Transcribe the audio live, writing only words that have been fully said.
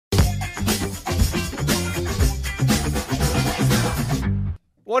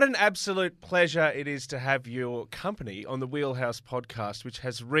What an absolute pleasure it is to have your company on the Wheelhouse podcast, which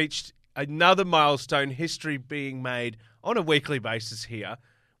has reached another milestone, history being made on a weekly basis here.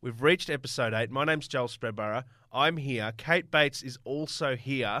 We've reached episode 8. My name's Joel Spreadborough. I'm here. Kate Bates is also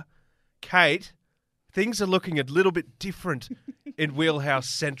here. Kate, things are looking a little bit different in Wheelhouse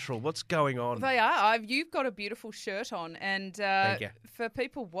Central. What's going on? They are. You've got a beautiful shirt on, and Thank you. For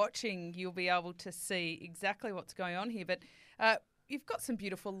people watching, you'll be able to see exactly what's going on here. But you've got some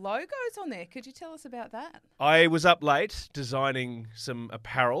beautiful logos on there. Could you tell us about that? I was up late designing some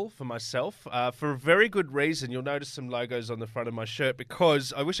apparel for myself for a very good reason. You'll notice some logos on the front of my shirt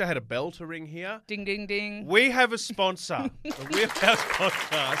because I wish I had a bell to ring here. Ding, ding, ding. We have a sponsor. The Wheelhouse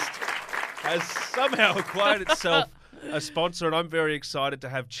podcast has somehow acquired itself a sponsor, and I'm very excited to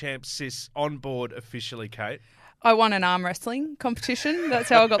have Champ Sis on board officially, Kate. I won an arm wrestling competition. That's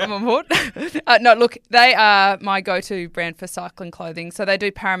how I got them on board. No, look, they are my go-to brand for cycling clothing. So they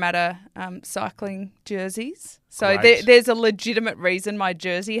do Parramatta cycling jerseys. So there's a legitimate reason my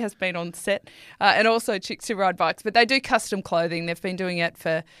jersey has been on set, and also Chicks Who Ride Bikes. But they do custom clothing. They've been doing it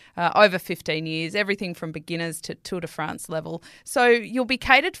for over 15 years, everything from beginners to Tour de France level. So you'll be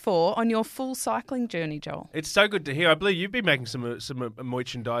catered for on your full cycling journey, Joel. It's so good to hear. I believe you've been making some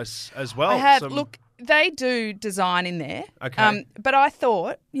merchandise as well. I have. Look, they do design in there. Okay. But I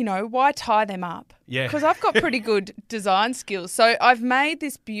thought, why tie them up? Yeah. Because I've got pretty good design skills. So I've made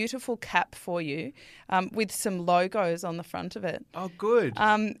this beautiful cap for you with some logos on the front of it. Oh, good.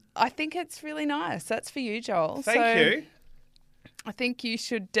 I think it's really nice. That's for you, Joel. Thank you. I think you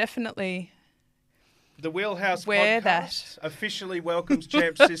should definitely... The Wheelhouse Wear podcast that. officially welcomes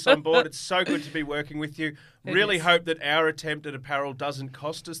Champ Sis on board. It's so good to be working with you. Really is. hope that our attempt at apparel doesn't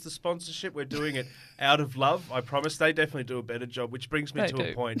cost us the sponsorship. We're doing it out of love, I promise. They definitely do a better job, which brings me to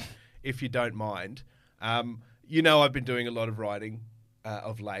a point, if you don't mind. I've been doing a lot of riding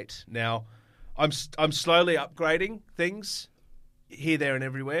of late. Now, I'm slowly upgrading things here, there and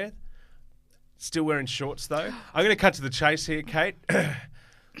everywhere. Still wearing shorts, though. I'm going to cut to the chase here, Kate. A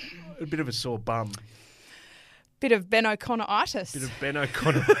bit of a sore bum. Bit of Ben O'Connor-itis. As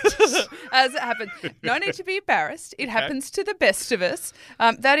it happens. No need to be embarrassed. It happens to the best of us.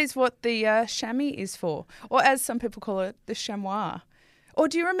 That is what the chamois is for. Or as some people call it, the chamois. Or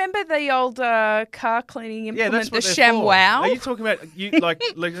do you remember the old car cleaning implement, that's what the they're for. ShamWow? Are you talking about, I'm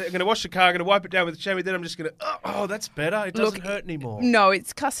going to wash the car, I'm going to wipe it down with the chamois, then I'm just going to, that's better. It doesn't hurt anymore. No,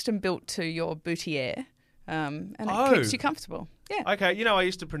 it's custom built to your boutiere. And it keeps you comfortable. Yeah. Okay, I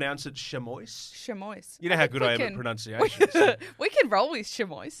used to pronounce it chamois. Chamois. You know how good I am at pronunciation. We can roll with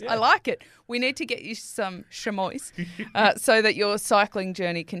chamois. Yeah. I like it. We need to get you some chamois so that your cycling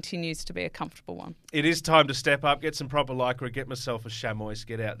journey continues to be a comfortable one. It is time to step up, get some proper lycra, get myself a chamois,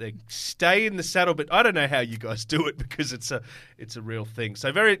 get out there, stay in the saddle. But I don't know how you guys do it because it's a real thing.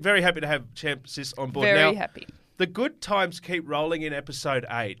 So very, very happy to have Champ Sis on board. Very happy. The good times keep rolling in episode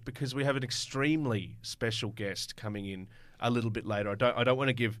 8 because we have an extremely special guest coming in a little bit later. I don't want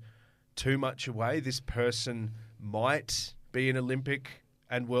to give too much away. This person might be an Olympic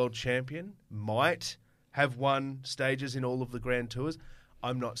and world champion, might have won stages in all of the Grand Tours.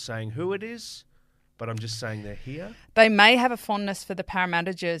 I'm not saying who it is, but I'm just saying they're here. They may have a fondness for the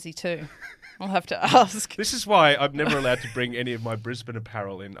Parramatta jersey too. I'll have to ask. This is why I'm never allowed to bring any of my Brisbane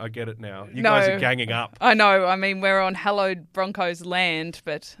apparel in. I get it now. You guys are ganging up. I know. I mean, we're on hallowed Broncos land,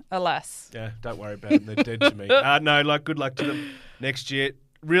 but alas. Yeah, don't worry about them. They're dead to me. Good luck to them next year.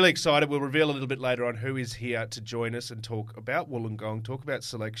 Really excited. We'll reveal a little bit later on who is here to join us and talk about Wollongong, talk about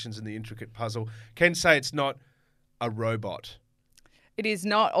selections and the intricate puzzle. Can say it's not a robot. It is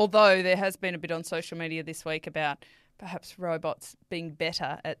not, although there has been a bit on social media this week about perhaps robots being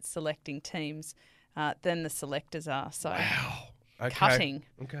better at selecting teams than the selectors are. So, wow. Okay. Cutting.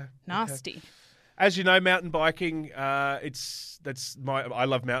 Okay. Nasty. Okay. As you know, mountain biking, I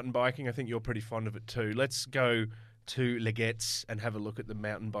love mountain biking. I think you're pretty fond of it too. Let's go to Legettes and have a look at the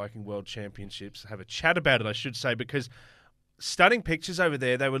Mountain Biking World Championships. Have a chat about it, I should say, because stunning pictures over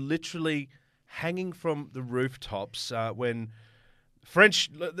there. They were literally hanging from the rooftops when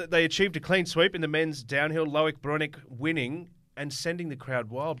they achieved a clean sweep in the men's downhill, Loic Brunick winning and sending the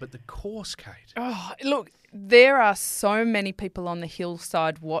crowd wild. But the course, Kate. Oh, look, there are so many people on the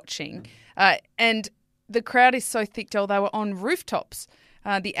hillside watching. And the crowd is so thick, Joel, they were on rooftops.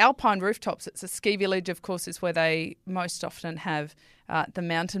 The Alpine rooftops, it's a ski village, of course, is where they most often have the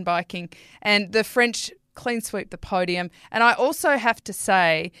mountain biking. And the French clean sweep the podium. And I also have to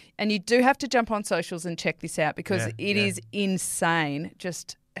say, and you do have to jump on socials and check this out because it is insane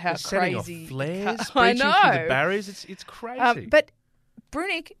just how They're crazy. Setting off flares, I breaching know. through the barriers. It's crazy. But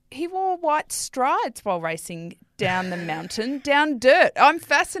Brunick, he wore white strides while racing down the mountain, down dirt. I'm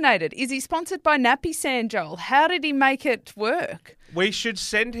fascinated. Is he sponsored by Nappy Sand, Joel? How did he make it work? We should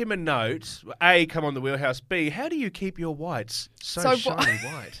send him a note. A, come on the Wheelhouse. B, how do you keep your whites so shiny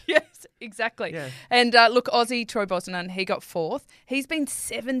white? Yes, exactly. Yeah. And look, Aussie Troy Bosnan, he got 4th. He's been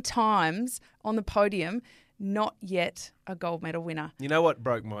 7 times on the podium, not yet a gold medal winner. You know what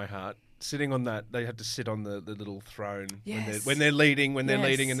broke my heart? Sitting on that, they had to sit on the little throne when they're leading,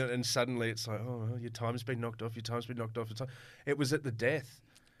 and suddenly it's like, oh, your time's been knocked off, It was at the death.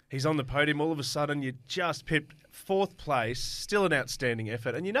 He's on the podium, all of a sudden you just pipped 4th place, still an outstanding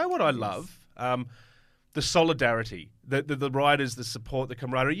effort. And you know what I love? The solidarity, the riders, the support, the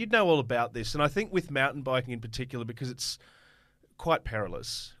camaraderie. You'd know all about this. And I think with mountain biking in particular, because it's quite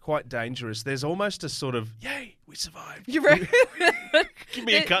perilous, quite dangerous. There's almost a sort of, yay, we survived. You're right. Give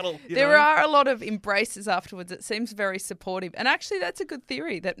me a cuddle. There are a lot of embraces afterwards. It seems very supportive. And actually, that's a good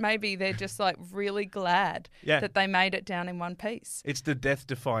theory, that maybe they're just like really glad that they made it down in one piece. It's the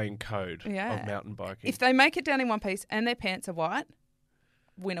death-defying code of mountain biking. If they make it down in one piece and their pants are white,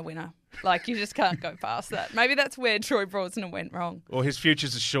 winner. Like, you just can't go past that. Maybe that's where Troy Brosnan went wrong. Or his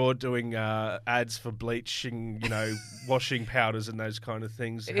future's assured doing ads for bleaching, washing powders and those kind of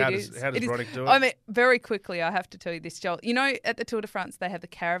things. How does Bronick do it? I mean, very quickly, I have to tell you this, Joel. You know, at the Tour de France, they have the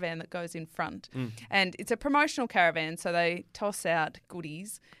caravan that goes in front. And it's a promotional caravan, so they toss out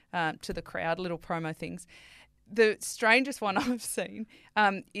goodies to the crowd, little promo things. The strangest one I've seen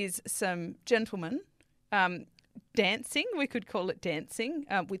is some gentlemen dancing, we could call it dancing,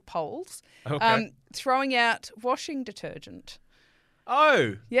 with poles, throwing out washing detergent.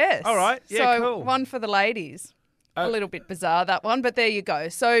 Oh. Yes. All right. Yeah, so cool. One for the ladies. A little bit bizarre, that one, but there you go.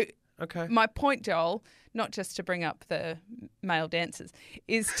 So my point, Joel, not just to bring up the male dancers,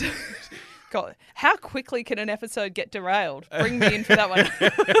 is to... God, how quickly can an episode get derailed? Bring me in for that one.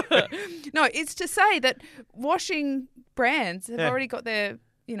 No, it's to say that washing brands have already got their,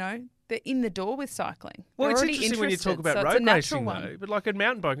 they're in the door with cycling. Well, they're it's already interesting when you talk about so road racing, though. But like in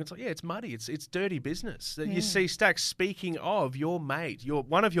mountain biking, it's like, it's muddy. It's dirty business. You see Stacks, speaking of your mate,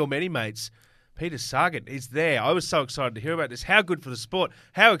 one of your many mates, Peter Sagan, is there. I was so excited to hear about this. How good for the sport.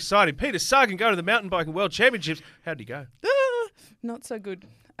 How exciting. Peter Sagan going to the Mountain Biking World Championships. How'd he go? Not so good.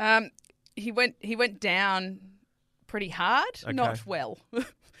 He went down pretty hard, not well.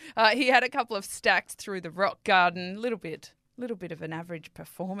 He had a couple of stacks through the rock garden, little bit of an average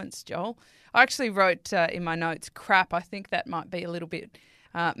performance, Joel. I actually wrote in my notes, crap. I think that might be a little bit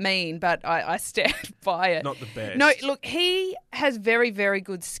mean, but I stand by it. Not the best. No, look, he has very, very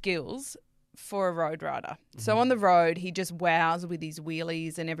good skills for a road rider. So on the road, he just wows with his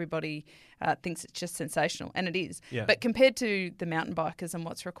wheelies and everybody thinks it's just sensational, and it is. Yeah. But compared to the mountain bikers and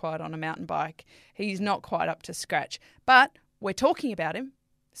what's required on a mountain bike, he's not quite up to scratch. But we're talking about him,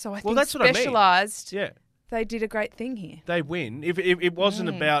 so I think that's Specialized, what I mean. They did a great thing here. They win. If it wasn't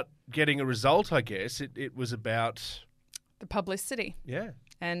about getting a result, I guess, it was about... the publicity. Yeah.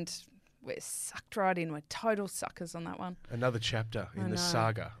 And we're sucked right in. We're total suckers on that one. Another chapter in the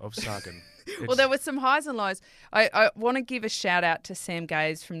saga of Sagan. Well, there were some highs and lows. I want to give a shout out to Sam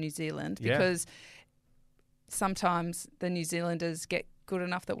Gaze from New Zealand because sometimes the New Zealanders get good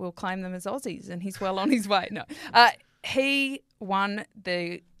enough that we'll claim them as Aussies, and he's well on his way. No, he won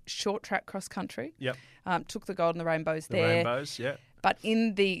the short track cross country. Yep. Took the gold and the rainbows there. The rainbows, yeah. But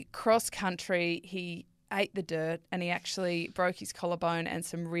in the cross country, he ate the dirt and he actually broke his collarbone and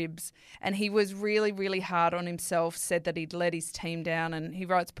some ribs, and he was really, really hard on himself, said that he'd let his team down, and he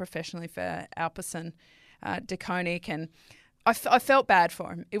rides professionally for Alpecin Deconic, and I felt bad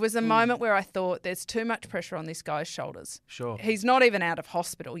for him. It was a moment where I thought there's too much pressure on this guy's shoulders. Sure. He's not even out of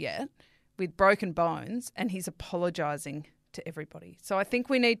hospital yet with broken bones, and he's apologising to everybody. So I think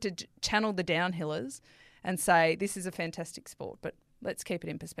we need to channel the downhillers and say this is a fantastic sport, but let's keep it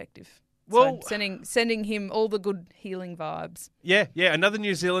in perspective. Well, so sending him all the good healing vibes. Yeah, another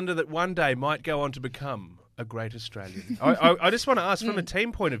New Zealander that one day might go on to become a great Australian. I just want to ask, from a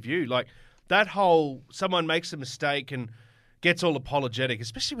team point of view, like that whole someone makes a mistake and gets all apologetic,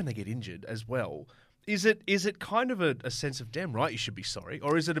 especially when they get injured as well. Is it kind of a sense of, damn right, you should be sorry?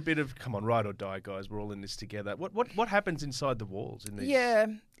 Or is it a bit of, come on, ride or die, guys, we're all in this together? What happens inside the walls in these? Yeah,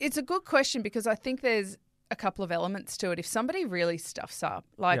 it's a good question because I think there's a couple of elements to it. If somebody really stuffs up,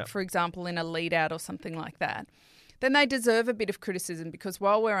 like, for example, in a lead out or something like that, then they deserve a bit of criticism because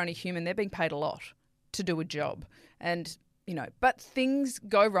while we're only human, they're being paid a lot to do a job. And, but things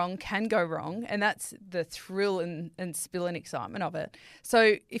go wrong, can go wrong, and that's the thrill and spill and excitement of it.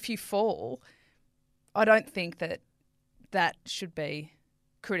 So if you fall, I don't think that should be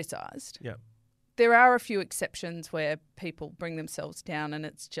criticised. Yeah. there are a few exceptions where people bring themselves down and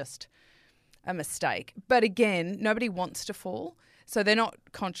it's just a mistake. But again, nobody wants to fall, so they're not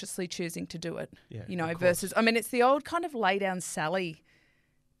consciously choosing to do it. Yeah, versus, I mean, it's the old kind of lay down Sally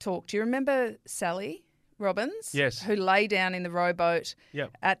talk. Do you remember Sally Robbins? Yes. Who lay down in the rowboat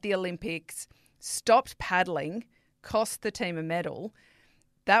at the Olympics, stopped paddling, cost the team a medal.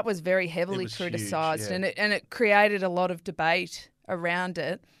 That was very heavily criticised, and it created a lot of debate around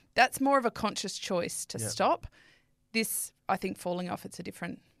it. That's more of a conscious choice to stop. This, I think, falling off, it's a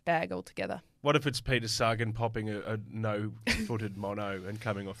different bag altogether. What if it's Peter Sagan popping a no-footed mono and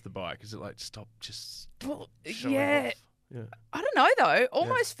coming off the bike? Is it like, stop, just showing off? Yeah. I don't know, though.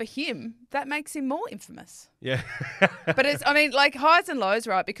 Almost for him, that makes him more infamous. Yeah. But it's, I mean, like highs and lows,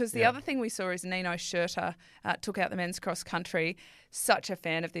 right? Because the other thing we saw is Nino Schurter took out the men's cross country. Such a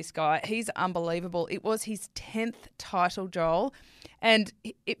fan of this guy. He's unbelievable. It was his 10th title, Joel, and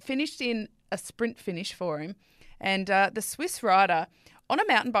it finished in a sprint finish for him. And the Swiss rider, on a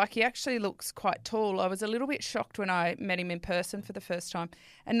mountain bike, he actually looks quite tall. I was a little bit shocked when I met him in person for the first time.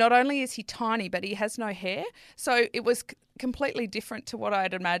 And not only is he tiny, but he has no hair. So it was completely different to what I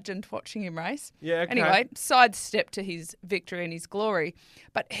had imagined watching him race. Yeah, okay. Anyway, sidestep to his victory and his glory.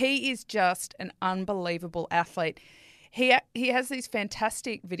 But he is just an unbelievable athlete. He has these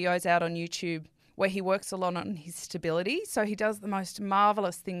fantastic videos out on YouTube where he works a lot on his stability. So he does the most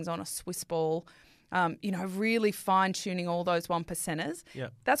marvellous things on a Swiss ball, really fine-tuning all those 1%ers. Yeah.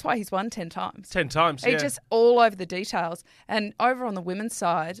 That's why he's won 10 times. 10 times, He's just all over the details. And over on the women's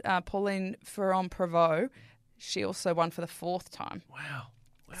side, Pauline Ferrand-Prévot, she also won for the 4th time. Wow.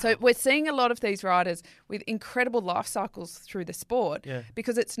 So we're seeing a lot of these riders with incredible life cycles through the sport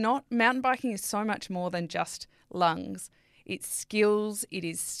because it's not, mountain biking is so much more than just lungs. It's skills, it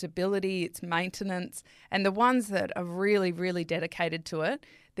is stability, it's maintenance. And the ones that are really, really dedicated to it,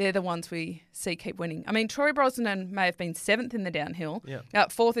 they're the ones we see keep winning. I mean, Troy Brosnan may have been 7th in the downhill,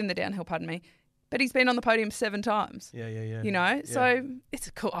 4th in the downhill, pardon me, but he's been on the podium 7 times. Yeah. So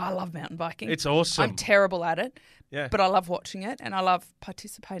it's cool. I love mountain biking. It's awesome. I'm terrible at it, but I love watching it and I love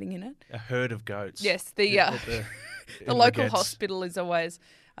participating in it. A herd of goats. Yes, the local hospital is always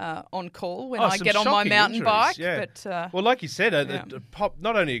on call when I get on my mountain injuries, bike. Yeah. But well, like you said, a pop,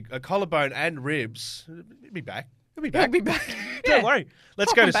 not only a collarbone and ribs. He'll be back. He'll be back. Don't worry.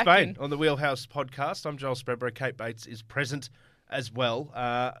 Let's go to Spain in. on the Wheelhouse podcast. I'm Joel Spreadborough. Kate Bates is present as well.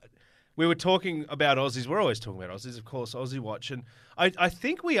 We were talking about Aussies. We're always talking about Aussies, of course, Aussie Watch. And I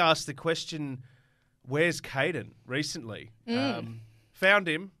think we asked the question, where's Caden recently? Found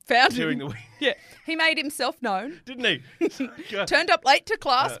him during the week. Yeah, he made himself known. Didn't he? Turned up late to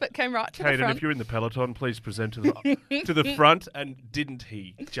class, but came right to the Caden, front. if you're in the peloton, please present to the front. And didn't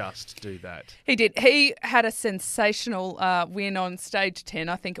he just do that? He did. He had a sensational win on stage 10,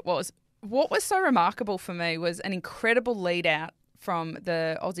 I think it was. What was so remarkable for me was an incredible lead out from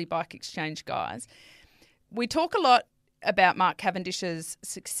the Aussie Bike Exchange guys. We talk a lot about Mark Cavendish's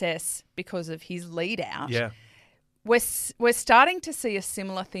success because of his lead out. Yeah. We're starting to see a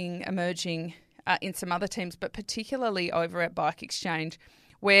similar thing emerging in some other teams, but particularly over at Bike Exchange,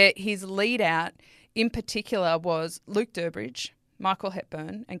 where his lead out in particular was Luke Durbridge, Michael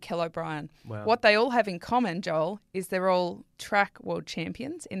Hepburn and Kell O'Brien. Wow. What they all have in common, Joel, is they're all track world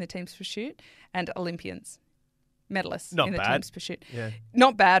champions in the team's pursuit and Olympians, medalists in the team's pursuit. Yeah.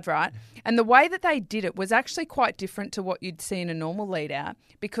 Not bad, right? And the way that they did it was actually quite different to what you'd see in a normal lead out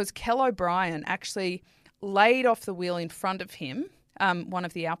because Kell O'Brien actually laid off the wheel in front of him, one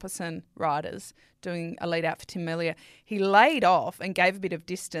of the Alpecin riders doing a lead out for Tim Merlier. He laid off and gave a bit of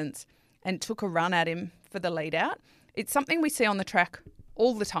distance and took a run at him for the lead out. It's something we see on the track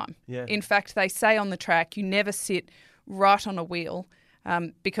all the time. Yeah. In fact, they say on the track you never sit right on a wheel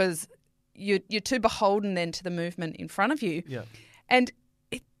because you're too beholden then to the movement in front of you. Yeah. And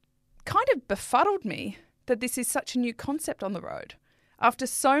it kind of befuddled me that this is such a new concept on the road. After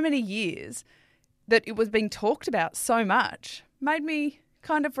so many years that it was being talked about so much, made me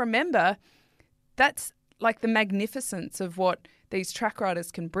kind of remember that's like the magnificence of what these track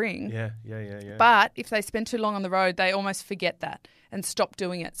riders can bring. Yeah. But if they spend too long on the road, they almost forget that and stop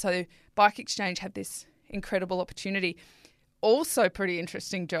doing it. So Bike Exchange had this incredible opportunity. Also pretty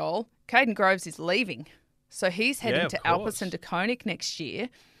interesting, Joel, Caden Groves is leaving. So he's heading to Alpecin de Koning next year.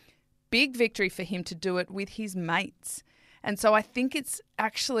 Big victory for him to do it with his mates. And so I think it's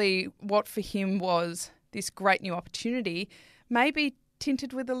actually what for him was this great new opportunity, maybe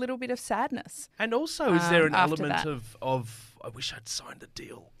tinted with a little bit of sadness. And also, is there an element that. of I wish I'd signed the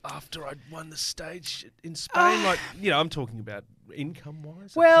deal after I'd won the stage in Spain? I'm talking about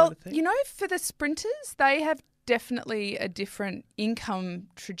income-wise. Well, kind of thing. for the sprinters, they have definitely a different income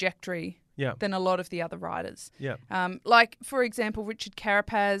trajectory than a lot of the other riders. Yeah. Like, for example, Richard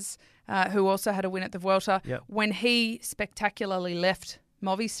Carapaz, who also had a win at the Vuelta, when he spectacularly left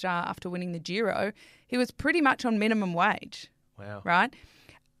Movistar after winning the Giro, he was pretty much on minimum wage. Wow. Right?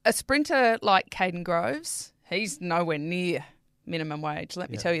 A sprinter like Caden Groves, he's nowhere near minimum wage, let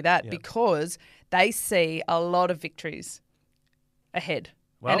me tell you that, because they see a lot of victories ahead.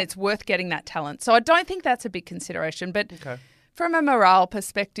 Well, and it's worth getting that talent. So I don't think that's a big consideration. But from a morale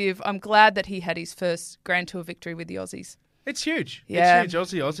perspective, I'm glad that he had his first Grand Tour victory with the Aussies. It's huge. Yeah. It's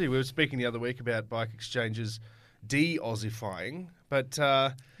huge. Aussie. We were speaking the other week about bike exchanges de-Aussifying, but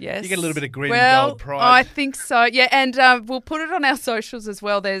you get a little bit of green gold pride. I think so. Yeah, and we'll put it on our socials as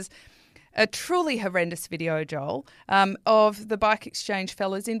well. There's a truly horrendous video, Joel, of the bike exchange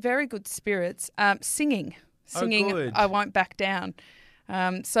fellas in very good spirits singing, good. I Won't Back Down.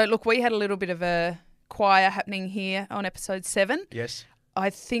 So, look, we had a little bit of a choir happening here on episode 7. Yes. I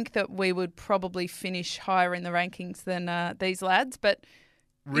think that we would probably finish higher in the rankings than these lads, but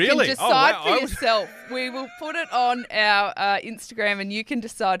really? you can decide for yourself. We will put it on our Instagram and you can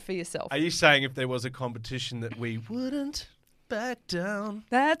decide for yourself. Are you saying if there was a competition that we wouldn't back down?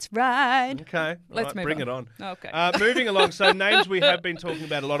 That's right. Okay. Let's move bring on. it on. Okay. Moving along. So names we have been talking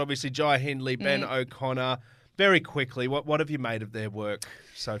about a lot, obviously, Jai Hindley, Ben O'Connor. Very quickly, what have you made of their work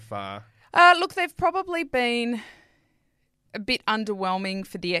so far? Look, they've probably been a bit underwhelming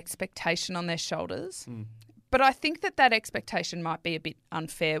for the expectation on their shoulders. But I think that expectation might be a bit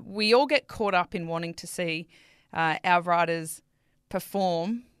unfair. We all get caught up in wanting to see our riders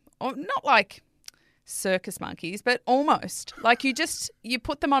perform, or not like circus monkeys, but almost. Like you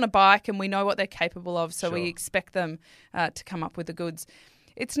put them on a bike and we know what they're capable of, so we expect them to come up with the goods.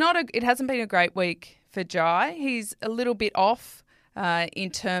 It hasn't been a great week for Jai. He's a little bit off in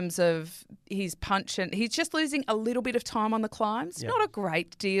terms of his punch, and he's just losing a little bit of time on the climbs. Not a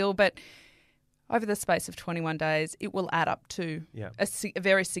great deal, but over the space of 21 days, it will add up to a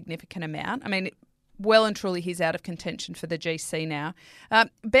very significant amount. I mean, well and truly he's out of contention for the GC now.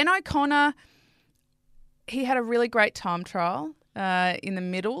 Ben O'Connor, he had a really great time trial in the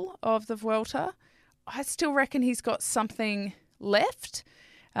middle of the Vuelta. I still reckon he's got something left.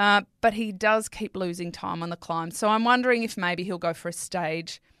 But he does keep losing time on the climb. So I'm wondering if maybe he'll go for a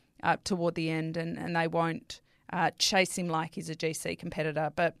stage toward the end and they won't chase him like he's a GC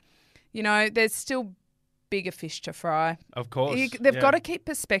competitor. But, there's still bigger fish to fry. Of course. They've got to keep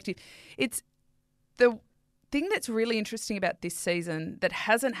perspective. It's the thing that's really interesting about this season that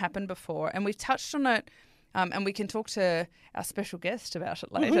hasn't happened before, and we've touched on it, and we can talk to our special guest about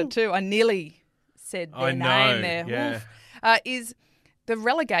it later too. I nearly said their name there. Yeah. Is the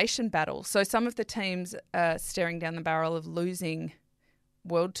relegation battle. So some of the teams are staring down the barrel of losing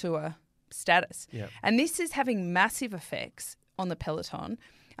World Tour status. Yeah. And this is having massive effects on the peloton.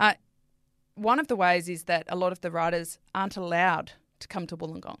 One of the ways is that a lot of the riders aren't allowed to come to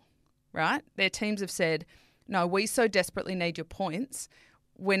Wollongong, right? Their teams have said, no, we so desperately need your points,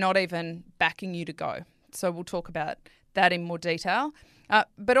 we're not even backing you to go. So we'll talk about that in more detail.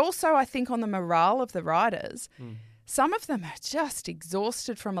 But also I think on the morale of the riders, some of them are just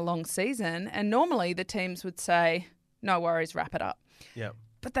exhausted from a long season, and normally the teams would say, no worries, wrap it up. Yeah.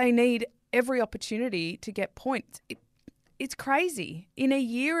 But they need every opportunity to get points. It's crazy. In a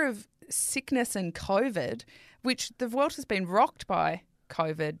year of sickness and COVID, which the world has been rocked by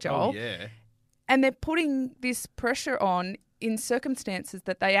COVID, Joel. Oh, yeah. And they're putting this pressure on in circumstances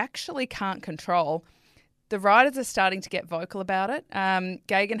that they actually can't control. The riders are starting to get vocal about it.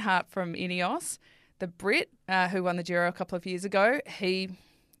 Gegenhardt from Ineos, the Brit who won the Giro a couple of years ago, he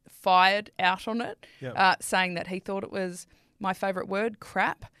fired out on it, saying that he thought it was, my favourite word,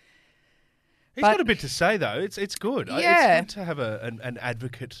 crap. He's got a bit to say, though. It's good. Yeah. It's good to have an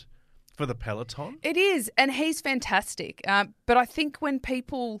advocate for the peloton. It is, and he's fantastic. But I think when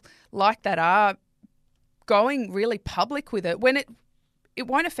people like that are going really public with it, when it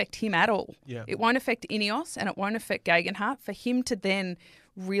won't affect him at all. Yeah. It won't affect Ineos and it won't affect Gegenhardt. For him to then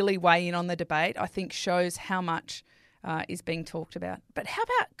really weigh in on the debate, I think shows how much is being talked about. But how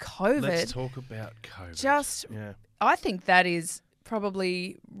about COVID? Let's talk about COVID. I think that is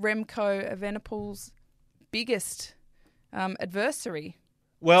probably Remco Evenepoel's biggest adversary.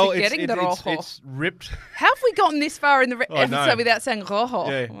 Well, it's ripped. How have we gotten this far in the episode without saying rojo?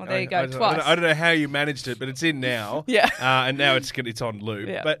 Yeah, well, there you go, twice. I don't know how you managed it, but it's in now. Yeah. And now it's on loop.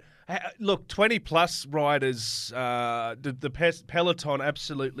 Yeah. But look, 20-plus riders, the peloton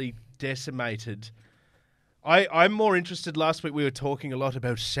absolutely decimated. I'm more interested. Last week we were talking a lot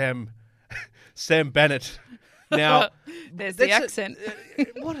about Sam Bennett. Now, there's the accent.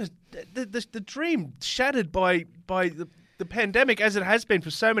 The dream shattered by the the pandemic, as it has been for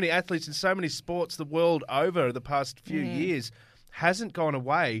so many athletes in so many sports the world over the past few years, hasn't gone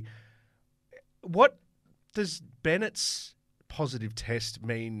away. What does Bennett's positive test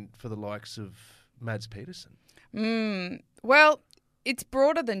mean for the likes of Mads Pedersen? Well, it's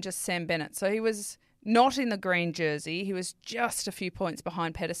broader than just Sam Bennett. So he was not in the green jersey. He was just a few points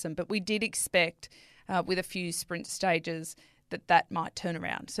behind Pedersen, but we did expect with a few sprint stages that might turn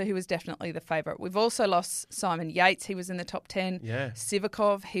around. So he was definitely the favourite. We've also lost Simon Yates. He was in the top 10. Yeah.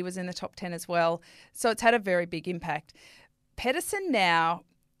 Sivakov, he was in the top 10 as well. So it's had a very big impact. Pedersen now,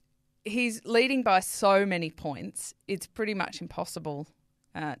 he's leading by so many points. It's pretty much impossible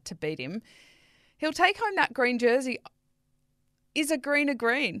to beat him. He'll take home that green jersey. Is a green a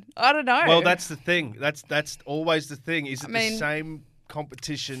green? I don't know. Well, that's the thing. That's always the thing. Is it the same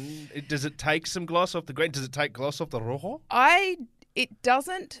competition? Does it take some gloss off the green? Does it take gloss off the rojo? It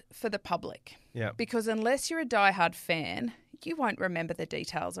doesn't for the public. Yeah. Because unless you're a diehard fan, you won't remember the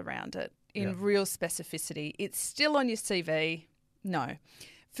details around it in real specificity. It's still on your CV. No.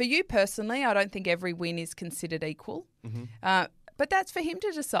 For you personally, I don't think every win is considered equal. But that's for him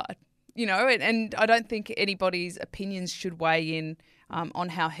to decide. You know, and I don't think anybody's opinions should weigh in on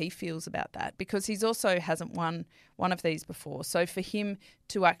how he feels about that, because he's also hasn't won one of these before. So for him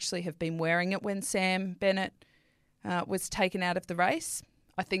to actually have been wearing it when Sam Bennett was taken out of the race,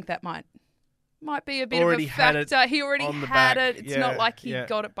 I think that might be a bit of a factor. He already had it. It's not like he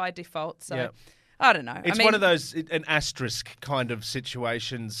got it by default. So I don't know. It's one of those an asterisk kind of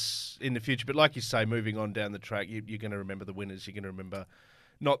situations in the future. But like you say, moving on down the track, you're going to remember the winners. You're going to remember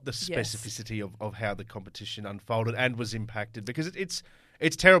not the specificity of how the competition unfolded and was impacted, because it's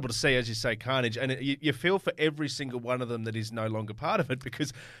terrible to see, as you say, carnage, and you feel for every single one of them that is no longer part of it,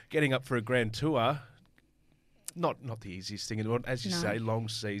 because getting up for a Grand Tour, not the easiest thing in the world, as you say, long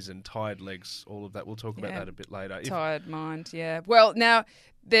season, tired legs, all of that. We'll talk about that a bit later. Tired mind, yeah. Well, now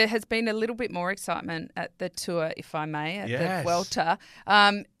there has been a little bit more excitement at the Tour, if I may, at the Vuelta.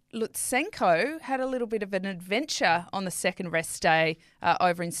 Lutsenko had a little bit of an adventure on the second rest day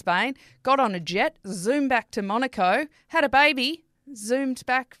over in Spain. Got on a jet, zoomed back to Monaco, had a baby, zoomed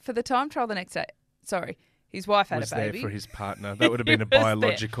back for the time trial the next day. Sorry, his wife had a baby. Was there for his partner. That would have been a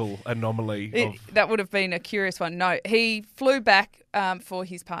biological anomaly. That would have been a curious one. No, he flew back for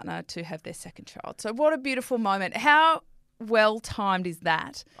his partner to have their second child. So what a beautiful moment. How well timed is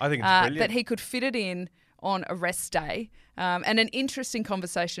that? I think it's brilliant. That he could fit it in on a rest day. And an interesting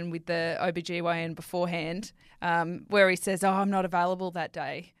conversation with the OBGYN beforehand where he says, I'm not available that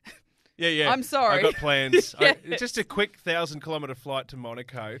day. Yeah. I'm sorry. I've got plans. It's just a quick 1,000-kilometre flight to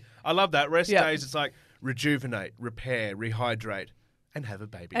Monaco. I love that. Rest days, it's like rejuvenate, repair, rehydrate, and have a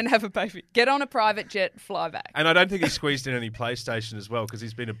baby. Get on a private jet, fly back. And I don't think he squeezed in any PlayStation as well, because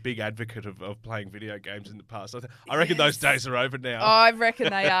he's been a big advocate of playing video games in the past. I reckon those days are over now. I reckon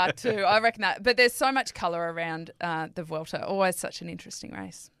they are too. I reckon that. But there's so much colour around the Vuelta. Always such an interesting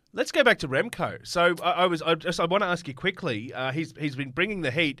race. Let's go back to Remco. So I want to ask you quickly. He's been bringing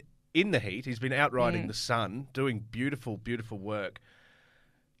the heat in the heat. He's been outriding the sun, doing beautiful, beautiful work.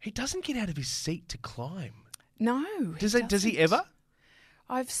 He doesn't get out of his seat to climb. No. Does he ever?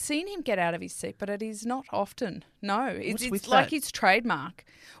 I've seen him get out of his seat, but it is not often. No, it's like his trademark.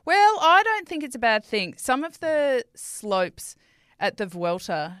 Well, I don't think it's a bad thing. Some of the slopes at the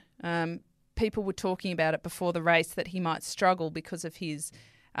Vuelta, people were talking about it before the race that he might struggle because of his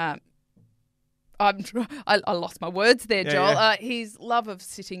I lost my words there, Joel. His love of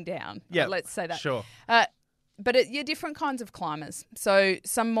sitting down. Yeah, let's say that. Sure. But you're different kinds of climbers. So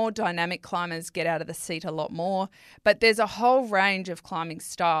some more dynamic climbers get out of the seat a lot more. But there's a whole range of climbing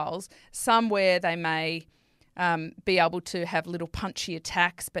styles. Some where they may be able to have little punchy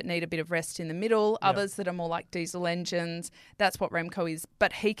attacks but need a bit of rest in the middle. Others that are more like diesel engines. That's what Remco is.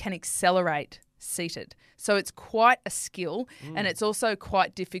 But he can accelerate seated. So it's quite a skill, and it's also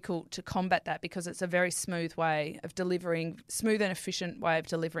quite difficult to combat that because it's a very smooth and efficient way of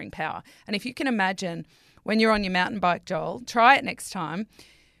delivering power. And if you can imagine when you're on your mountain bike, Joel, try it next time.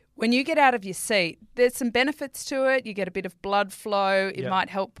 When you get out of your seat, there's some benefits to it. You get a bit of blood flow. It might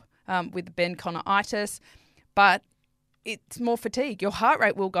help with benconeitis, but it's more fatigue. Your heart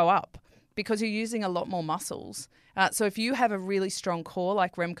rate will go up because you're using a lot more muscles. So if you have a really strong core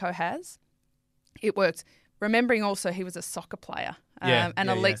like Remco has, it works. Remembering also he was a soccer player, an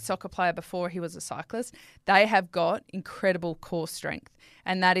elite soccer player before he was a cyclist. They have got incredible core strength,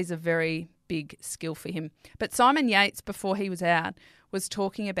 and that is a very big skill for him. But Simon Yates, before he was out, was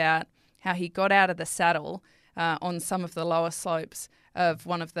talking about how he got out of the saddle on some of the lower slopes of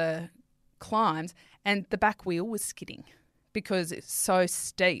one of the climbs, and the back wheel was skidding because it's so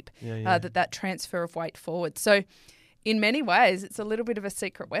steep that transfer of weight forward. So in many ways, it's a little bit of a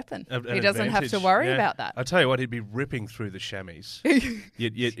secret weapon. An he doesn't have to worry about that. I tell you what, he'd be ripping through the chamois.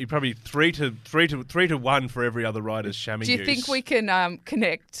 You'd probably 3 to 1 for every other rider's chamois. Do you think we can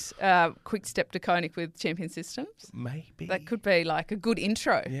connect Quick Step to Koenig with Champion Systems? Maybe. That could be like a good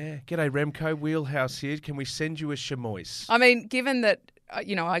intro. Yeah. G'day, Remco. Wheelhouse here. Can we send you a chamois? I mean, given that,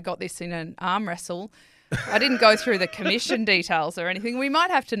 I got this in an arm wrestle, I didn't go through the commission details or anything. We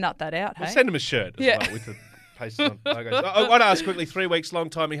might have to nut that out, We'll hey? send him a shirt as well with the pasted on logos. I want to ask quickly, 3 weeks, long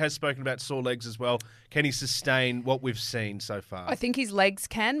time. He has spoken about sore legs as well. Can he sustain what we've seen so far? I think his legs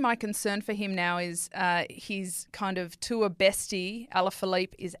can. My concern for him now is his kind of tour bestie,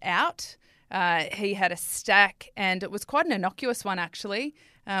 Alaphilippe, is out. He had a stack, and it was quite an innocuous one, actually.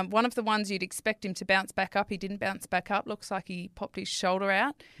 One of the ones you'd expect him to bounce back up. He didn't bounce back up. Looks like he popped his shoulder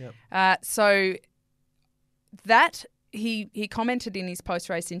out. Yep. So that he commented in his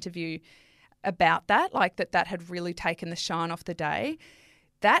post-race interview about that, like that had really taken the shine off the day.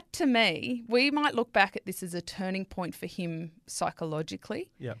 That, to me, we might look back at this as a turning point for him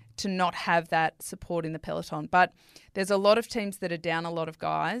psychologically, to not have that support in the peloton. But there's a lot of teams that are down a lot of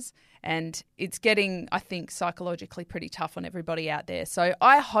guys, and it's getting, I think, psychologically pretty tough on everybody out there. So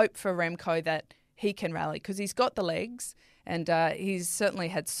I hope for Remco that he can rally, because he's got the legs, and he's certainly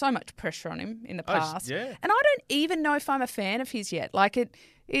had so much pressure on him in the past. Yeah. And I don't even know if I'm a fan of his yet. Like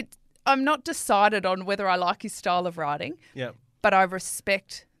I'm not decided on whether I like his style of riding. Yeah. But I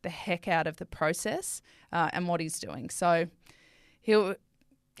respect the heck out of the process and what he's doing. So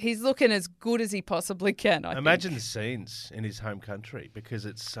he's looking as good as he possibly can, I Imagine think. the scenes in his home country, because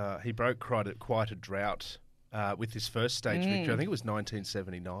it's he broke quite a drought with his first stage victory. I think it was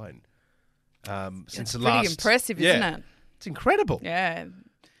 1979. Since the last, pretty impressive, isn't it? It's incredible. Yeah.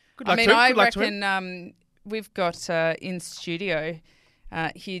 Good luck to him. I Good luck to him. reckon we've got in studio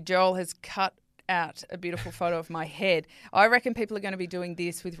here, Joel has cut out a beautiful photo of my head. I reckon people are going to be doing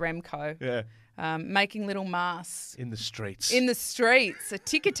this with Remco. Yeah. Making little masks. In the streets. A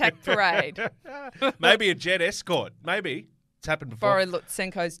tick-attack parade. Maybe a jet escort. Maybe. It's happened before. Borrow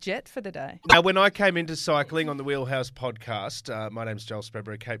Lutsenko's jet for the day. Now, when I came into cycling on the Wheelhouse podcast, my name's Joel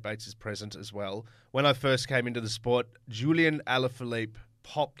Spreadbury. Kate Bates is present as well. When I first came into the sport, Julian Alaphilippe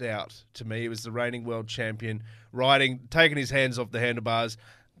popped out to me. He was the reigning world champion, taking his hands off the handlebars,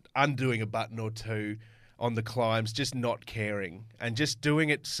 undoing a button or two on the climbs, just not caring and just doing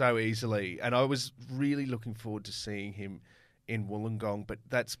it so easily. And I was really looking forward to seeing him in Wollongong, but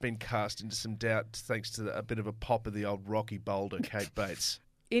that's been cast into some doubt thanks to a bit of a pop of the old Rocky Boulder, Kate Bates.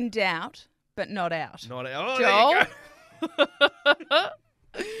 In doubt, but not out. Not out. Oh, Joel? There you go.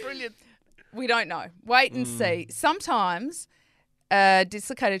 Brilliant. We don't know. Wait and see. Sometimes a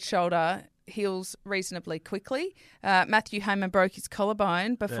dislocated shoulder heals reasonably quickly. Matthew Hayman broke his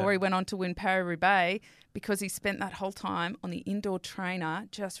collarbone before he went on to win Paris-Roubaix because he spent that whole time on the indoor trainer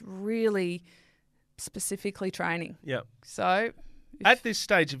just really specifically training. Yeah. So at this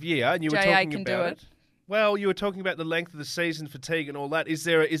stage of year, and you were JA talking can about do it. Well, you were talking about the length of the season, fatigue and all that. Is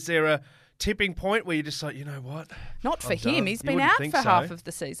there a tipping point where you're just like, you know what? Not for I'm him. done. He's You been wouldn't out think for so. half of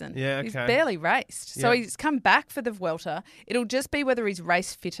the season. Yeah, okay. He's barely raced. So Yeah. he's come back for the Vuelta. It'll just be whether he's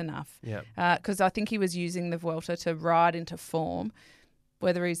race fit enough. Yeah. Because I think he was using the Vuelta to ride into form.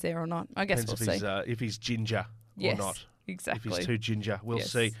 Whether he's there or not, I guess Depends we'll see. if he's ginger Yes, or not. exactly. If he's too ginger, we'll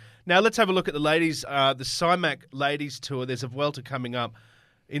Yes. see. Now let's have a look at the ladies. The CIMAC Ladies Tour. There's a Vuelta coming up.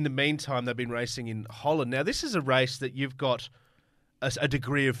 In the meantime, they've been racing in Holland. Now this is a race that you've got a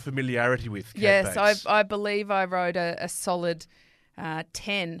degree of familiarity with. Kate Yes, Bates. I believe I rode a solid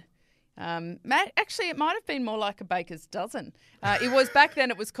 10. Actually, it might have been more like a baker's dozen. It was back then.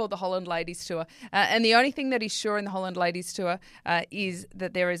 It was called the Holland Ladies Tour, and the only thing that is sure in the Holland Ladies Tour is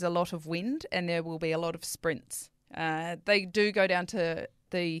that there is a lot of wind and there will be a lot of sprints. They do go down to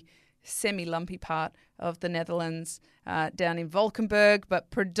the semi-lumpy part of the Netherlands, down in Valkenburg,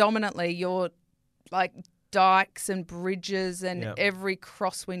 but predominantly you're like dikes and bridges and every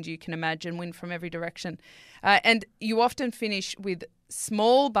crosswind you can imagine, wind from every direction. And you often finish with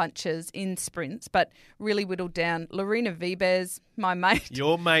small bunches in sprints, but really whittled down. Lorena Vibes, my mate.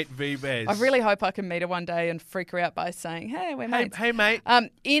 Your mate Vibes. I really hope I can meet her one day and freak her out by saying, hey, we're mates. Hey, mate.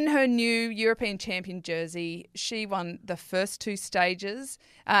 In her new European champion jersey, she won the first two stages,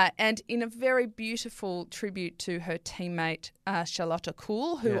 and in a very beautiful tribute to her teammate, Charlotte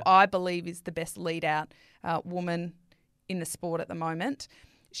Kool, who I believe is the best lead-out woman in the sport at the moment.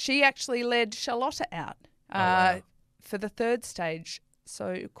 She actually led Charlotte out for the third stage.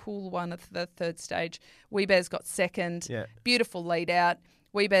 So Kool won at the third stage. Weebers got second. Yeah. Beautiful lead out.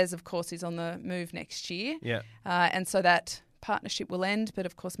 Weebers, of course, is on the move next year. Yeah. And so that partnership will end, but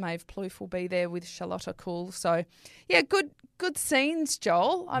of course Maeve Plouffe will be there with Charlotta Cool. So, yeah, good scenes,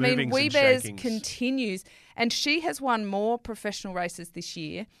 Joel. I mean, Movings Wee and Bears shakings. continues, and she has won more professional races this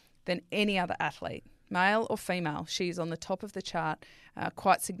year than any other athlete, male or female. She's on the top of the chart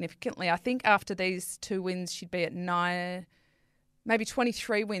quite significantly. I think after these 2 wins, she'd be at 9, maybe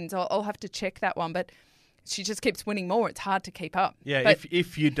 23 wins. I'll have to check that one, but she just keeps winning more. It's hard to keep up. Yeah, but,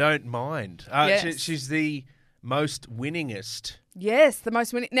 if you don't mind. Yes. She's the most winningest. Yes, the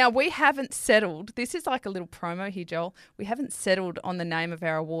most winning. Now, we haven't settled. This is like a little promo here, Joel. We haven't settled on the name of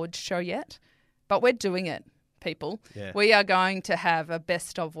our awards show yet, but we're doing it, people. Yeah. We are going to have a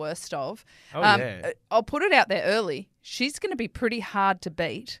best of, worst of. Oh, yeah. I'll put it out there early. She's going to be pretty hard to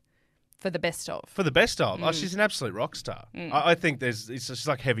beat for the best of. For the best of. Oh, she's an absolute rock star. I think it's just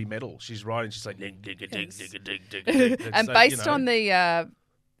like heavy metal. She's riding, she's like... Dig, dig, dig, dig, dig, dig, dig. And based on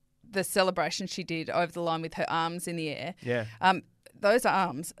the celebration she did over the line with her arms in the air, those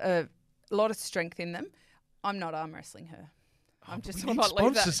arms, a lot of strength in them. I'm not arm wrestling her. I'm just we need might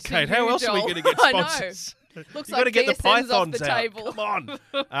leave that sponsors, to Kate. you, How else are we Joel. going to get I know. sponsors? Looks You've like got to get the DSM's off pythons the out. table. Come on.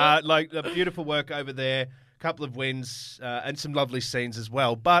 Like beautiful work over there. Couple of wins and some lovely scenes as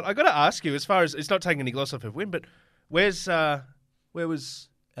well. But I got to ask you, as far as it's not taking any gloss off her win, but where was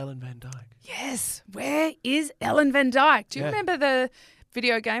Ellen Van Dyke? Yes, where is Ellen Van Dyke? Do you remember the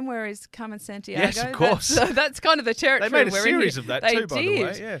video game where is Carmen Santiago? Yes, of course. That's kind of the territory. They made a we're series in of that they too, by the did.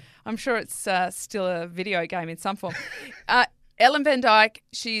 way. Yeah. I'm sure it's still a video game in some form. Ellen Van Dyke,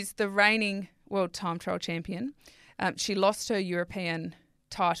 she's the reigning world time trial champion. She lost her European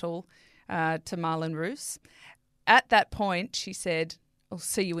title to Marlon Roos. At that point, she said, "I'll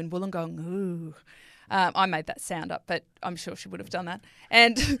see you in Wollongong." Ooh. I made that sound up, but I'm sure she would have done that.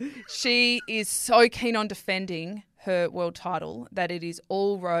 And she is so keen on defending her world title that it is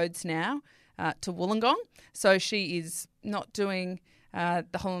all roads now to Wollongong. So she is not doing the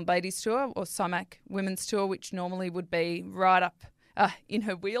Holland Ladies Tour or Sumac Women's Tour, which normally would be right up in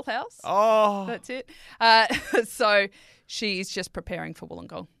her wheelhouse. Oh. That's it. So she is just preparing for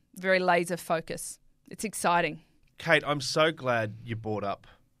Wollongong. Very laser focus. It's exciting. Kate, I'm so glad you brought up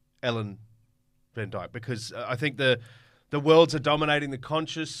Ellen Van Dyke because I think the worlds are dominating the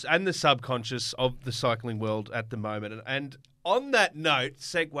conscious and the subconscious of the cycling world at the moment. And on that note,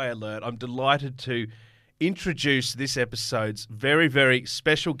 segue alert, I'm delighted to introduce this episode's very, very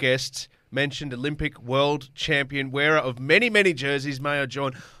special guest, mentioned Olympic world champion, wearer of many, many jerseys. May I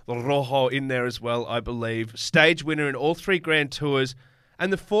join Rojo in there as well, I believe. Stage winner in all 3 Grand Tours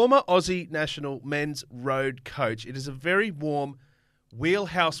and the former Aussie national men's road coach. It is a very warm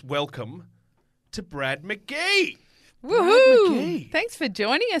Wheelhouse welcome to Brad McGee. Woohoo! Thanks for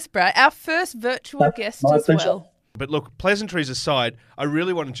joining us, Brad. Our first virtual guest as well. But look, pleasantries aside, I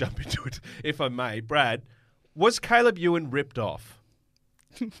really want to jump into it, if I may. Brad, was Caleb Ewan ripped off?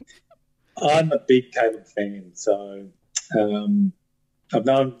 I'm a big Caleb fan, so I've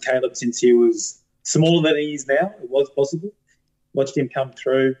known Caleb since he was smaller than he is now. It was possible. Watched him come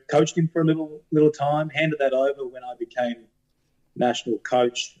through, coached him for a little time, handed that over when I became national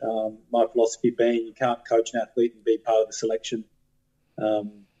coach. My philosophy being you can't coach an athlete and be part of the selection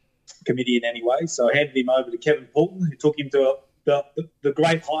committee in any way. So I handed him over to Kevin Poulton, who took him to the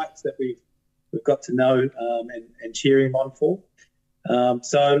great heights that we've got to know and cheer him on for.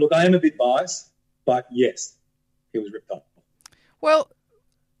 So, look, I am a bit biased, but yes, he was ripped off. Well,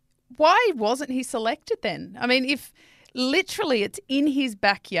 why wasn't he selected then? I mean, if literally it's in his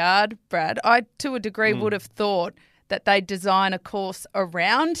backyard, Brad, I, to a degree, would have thought that they'd design a course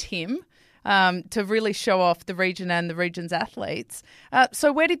around him to really show off the region and the region's athletes.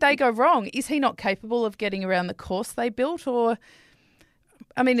 So where did they go wrong? Is he not capable of getting around the course they built? Or,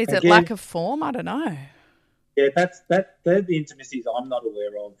 I mean, is it lack of form? I don't know. Yeah, they're the intimacies I'm not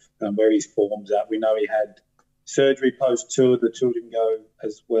aware of, where his form's at. We know he had surgery post-tour. The tour didn't go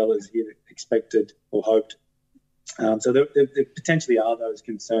as well as he expected or hoped. So there potentially are those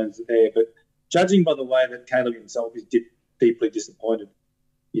concerns there. But judging by the way that Caleb himself is deeply disappointed,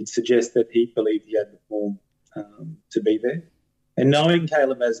 you'd suggest that he believed he had the form to be there. And knowing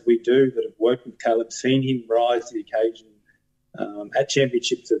Caleb as we do, that have worked with Caleb, seen him rise to the occasion at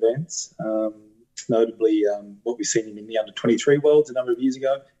championships events, notably what we've seen him in the under-23 Worlds a number of years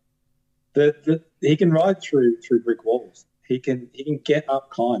ago, that he can ride through brick walls. He can get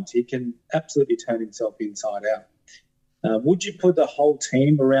up climbs. He can absolutely turn himself inside out. Would you put the whole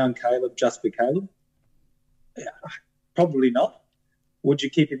team around Caleb just for Caleb? Yeah, probably not. Would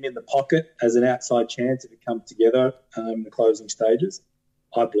you keep him in the pocket as an outside chance if it comes together in the closing stages?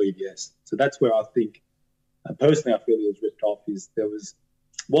 I believe yes. So that's where I think, personally, I feel he was ripped off. Was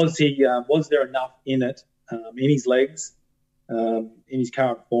there enough in it, in his legs, in his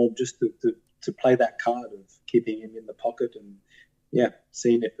current form, just to play that card of keeping him in the pocket and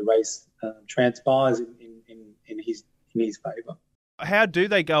seeing if the race transpires in his favour. How do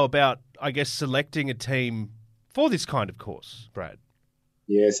they go about, I guess, selecting a team for this kind of course, Brad?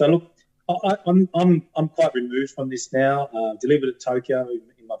 Yeah, so look, I'm quite removed from this now. Delivered at Tokyo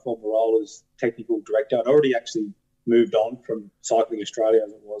in my former role as technical director. I'd already actually moved on from Cycling Australia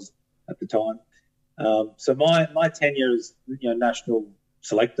as it was at the time. So my tenure as national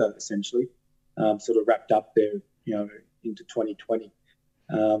selector essentially sort of wrapped up there, into 2020.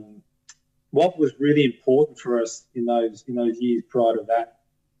 What was really important for us in those years prior to that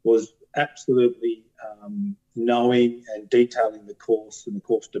was absolutely knowing and detailing the course and the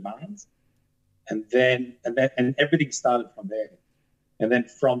course demands, and everything started from there. And then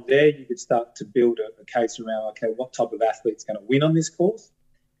from there, you could start to build a case around, okay, what type of athlete's going to win on this course?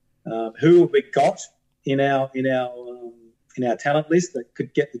 Who have we got in our talent list that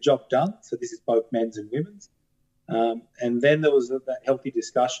could get the job done? So this is both men's and women's. And then there was that healthy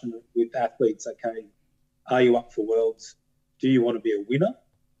discussion with athletes. Okay, are you up for Worlds? Do you want to be a winner,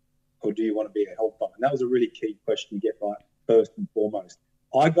 or do you want to be a helper? And that was a really key question to get right first and foremost.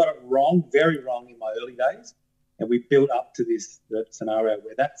 I got it wrong, very wrong in my early days, and we built up to this scenario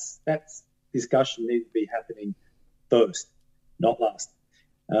where that's discussion needed to be happening first, not last.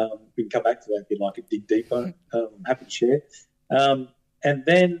 We can come back to that if you'd like to dig deeper. I'm happy to share. And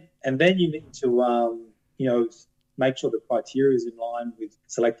then you need to make sure the criteria is in line with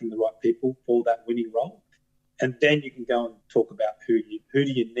selecting the right people for that winning role. And then you can go and talk about who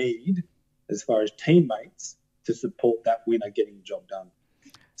do you need as far as teammates to support that winner getting the job done.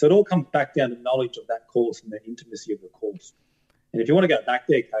 So it all comes back down to knowledge of that course and the intimacy of the course. And if you want to go back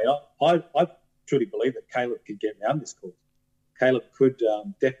there, Kate, I truly believe that Caleb could get around this course. Caleb could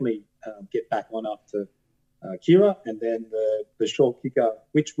definitely get back on after Kira, and then the short kicker,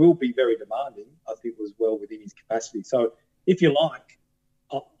 which will be very demanding, I think was well within his capacity. So if you like,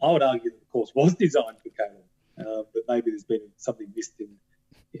 I would argue that the course was designed for Caleb, but maybe there's been something missed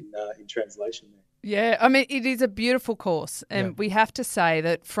in translation there. Yeah, I mean, it is a beautiful course, and we have to say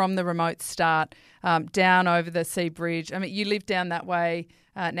that from the remote start down over the Sea Bridge, I mean, you live down that way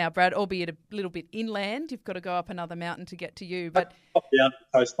now, Brad, albeit a little bit inland. You've got to go up another mountain to get to you. But pop down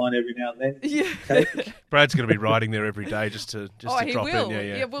the coastline every now and then. Yeah. Okay. Brad's going to be riding there every day just to drop will.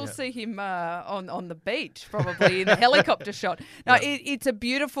 in. We'll see him on the beach, probably in the helicopter shot. No, it's a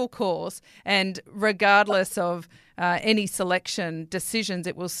beautiful course, and regardless of any selection decisions,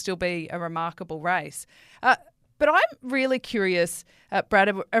 it will still be a remarkable race. But I'm really curious,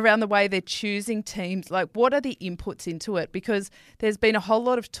 Brad, around the way they're choosing teams. Like, what are the inputs into it? Because there's been a whole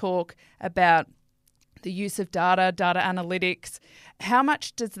lot of talk about the use of data analytics. How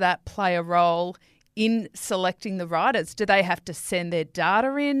much does that play a role in selecting the riders? Do they have to send their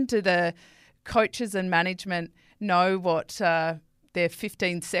data in? Do the coaches and management know what their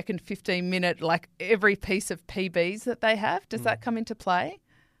 15-second, 15-minute, like every piece of PBs that they have? Does that come into play?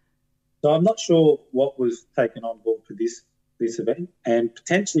 So I'm not sure what was taken on board for this event, and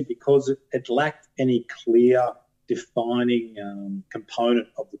potentially because it lacked any clear, defining component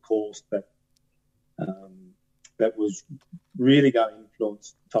of the course that was really going to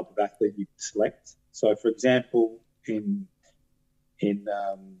influence the type of athlete you could select. So, for example, we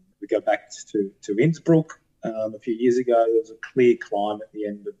go back to Innsbruck a few years ago. There was a clear climb at the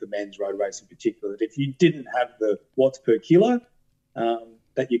end of the men's road race in particular that if you didn't have the watts per kilo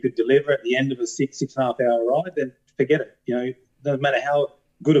that you could deliver at the end of a 6.5 hour ride, then forget it. No matter how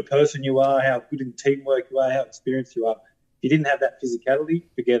good a person you are, how good in teamwork you are, how experienced you are, if you didn't have that physicality,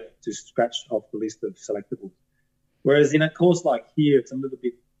 forget it. Just scratch off the list of selectables. Whereas in a course like here, it's a little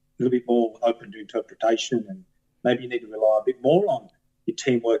bit more open to interpretation, and maybe you need to rely a bit more on your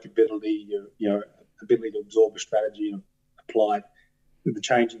teamwork ability, your ability to absorb a strategy and apply it with the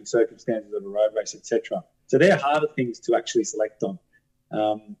changing circumstances of a road race, etc. So they're harder things to actually select on.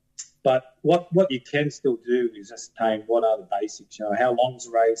 But what you can still do is ascertain what are the basics. How long's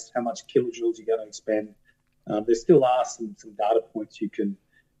the race, how much kilojoules you're going to expend. There still are some data points you can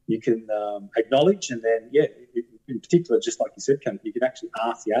acknowledge, and then in particular, just like you said, Kate, you can actually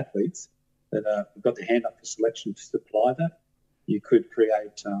ask the athletes that have got their hand up for selection to supply that. You could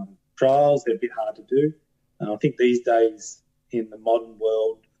create trials. They're a bit hard to do. I think these days in the modern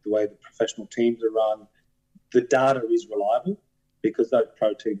world, the way the professional teams are run, the data is reliable, because those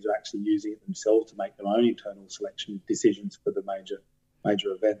pro teams are actually using it themselves to make their own internal selection decisions for the major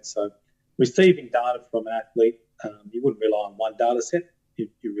events. So receiving data from an athlete, you wouldn't rely on one data set. You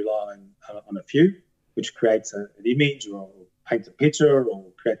rely on a few, which creates an image or paints a picture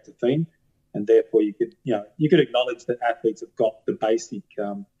or creates a theme. and therefore you could acknowledge that athletes have got the basic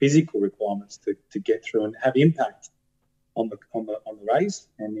physical requirements to get through and have impact on the race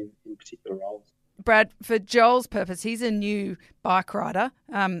and in particular roles. Brad, for Joel's purpose, he's a new bike rider.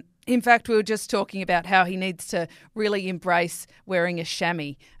 In fact, we were just talking about how he needs to really embrace wearing a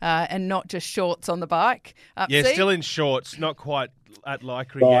chamois and not just shorts on the bike. Still in shorts, not quite at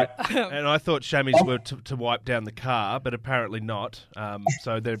lycra yet. And I thought chamois were to wipe down the car, but apparently not.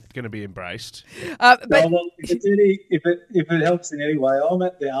 So they're going to be embraced. If it helps in any way, I'm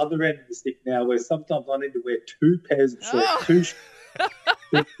at the other end of the stick now, where sometimes I need to wear 2 pairs of shorts.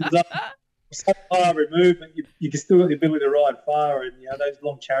 So far removed, but you can still got the ability to ride far, and those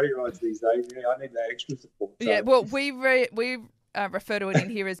long charity rides these days. I need that extra support. So. Yeah, well, we refer to it in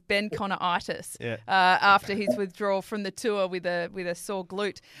here as Ben Connor-itis after his withdrawal from the tour with a sore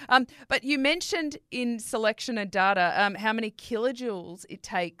glute. But you mentioned in selection and data how many kilojoules it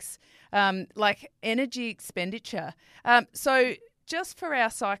takes, like energy expenditure. So just for our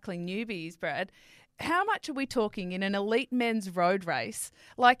cycling newbies, Brad, how much are we talking in an elite men's road race?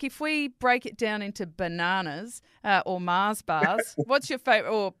 Like if we break it down into bananas or Mars bars, what's your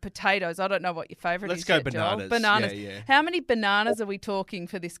favourite? Or potatoes. I don't know what your favourite is. Let's go bananas. Joel. Bananas. Yeah. How many bananas are we talking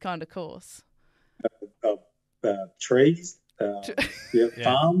for this kind of course? Trees,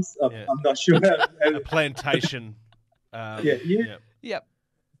 farms. I'm not sure. A plantation. Yep. The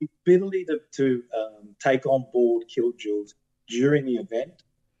ability to take on board kilojoules during the event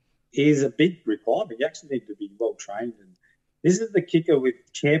is a big requirement. You actually need to be well trained, and this is the kicker with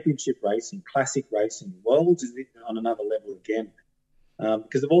championship racing, classic racing. Worlds is on another level again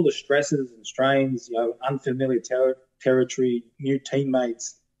because of all the stresses and strains. Unfamiliar territory, new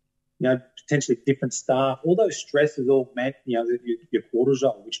teammates, potentially different staff. All those stresses all meant your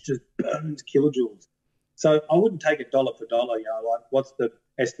cortisol, which just burns kilojoules. So I wouldn't take it dollar for dollar. Like what's the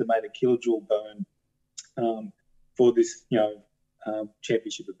estimated kilojoule burn for this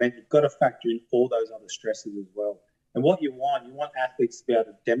championship event? You've got to factor in all those other stresses as well. And what you want athletes to be able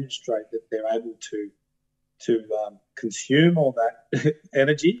to demonstrate that they're able to consume all that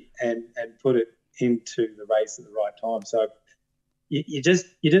energy and put it into the race at the right time. So you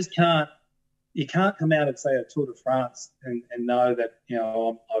just can't come out and say a Tour de France and know that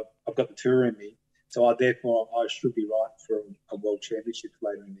I've got the tour in me, so I should be right for a world championship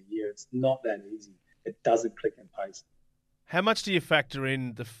later in the year. It's not that easy. It doesn't click and paste. How much do you factor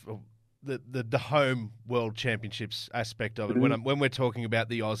in the home world championships aspect of it? Mm-hmm. When we're talking about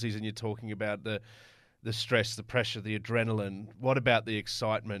the Aussies and you're talking about the stress, the pressure, the adrenaline, what about the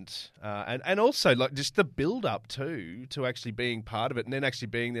excitement and also like just the build up to actually being part of it and then actually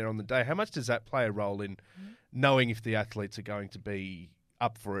being there on the day? How much does that play a role in knowing if the athletes are going to be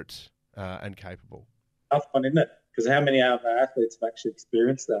up for it and capable? Tough one, isn't it? Because how many of our athletes have actually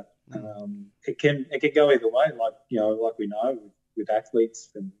experienced that? It can go either way, like we know with athletes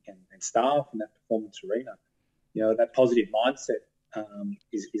and staff in that performance arena. That positive mindset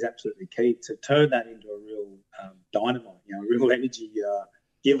is absolutely key to turn that into a real dynamo, a real energy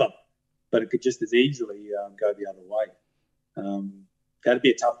giver. But it could just as easily go the other way. That'd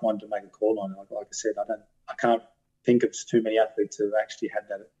be a tough one to make a call on. Like I said, I can't think of too many athletes who have actually had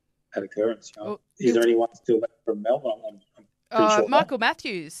that occurrence. Is there anyone still left from Melbourne? I'm pretty sure Michael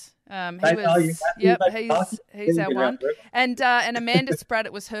Matthews. He's our one. And Amanda Spratt,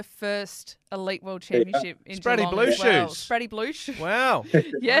 it was her first Elite World Championship in Spratty Geelong Blue as well. Shoes. Spratty Blue Shoes. Wow.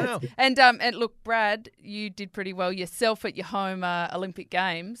 Yes. Wow. And look, Brad, you did pretty well yourself at your home Olympic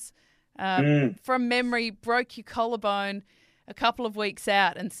Games. From memory, broke your collarbone a couple of weeks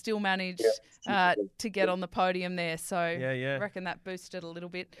out and still managed to get on the podium there. So I reckon that boosted a little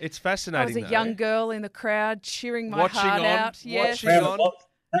bit. It's fascinating. I was a young girl in the crowd cheering my Watching heart on, out. Yes. watching on.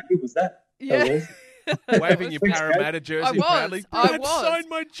 How good was that? Yeah. Waving your Parramatta jersey proudly. I Brad was. signed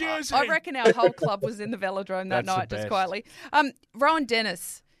my jersey. I reckon our whole club was in the velodrome that That's the night, just best. quietly. Rowan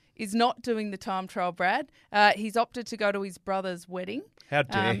Dennis is not doing the time trial, Brad. He's opted to go to his brother's wedding. How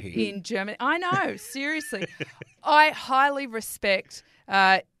dare he? In Germany. I know, seriously. I highly respect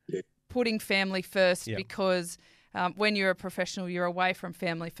putting family first because when you're a professional, you're away from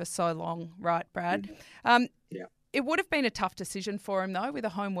family for so long, right, Brad? It would have been a tough decision for him, though, with the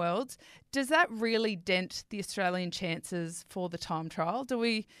home worlds. Does that really dent the Australian chances for the time trial?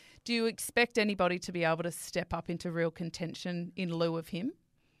 Do you expect anybody to be able to step up into real contention in lieu of him?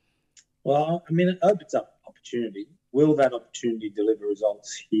 Well, I mean, it opens up opportunity. Will that opportunity deliver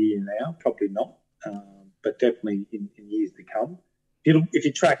results here now? Probably not, but definitely in years to come. If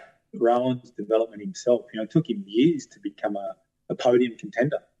you track Rowan's development himself, it took him years to become a podium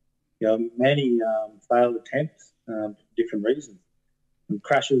contender. Many failed attempts for different reasons. and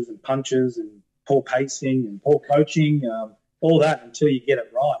crashes and punches and poor pacing and poor coaching, all that until you get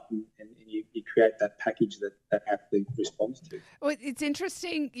it right and you create that package that athlete responds to. Well, it's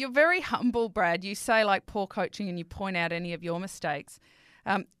interesting. You're very humble, Brad. You say like poor coaching and you point out any of your mistakes.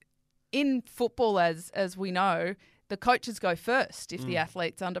 In football, as we know, the coaches go first if the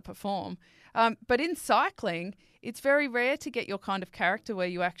athletes underperform. But in cycling, it's very rare to get your kind of character where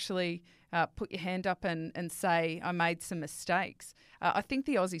you actually put your hand up and say, I made some mistakes. I think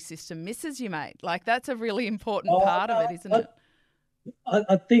the Aussie system misses you, mate. Like, that's a really important part of it, isn't it?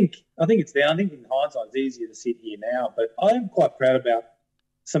 I think it's there. I think in hindsight it's easier to sit here now, but I am quite proud about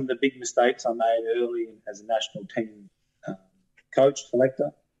some of the big mistakes I made early as a national team coach,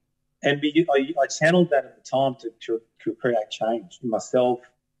 selector. And I channeled that at the time to create change in myself,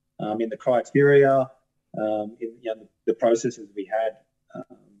 in the criteria, in the processes we had.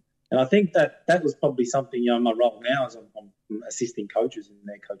 And I think that was probably something, my role now as I'm assisting coaches in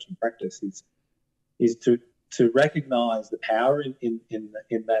their coaching practice is to recognise the power in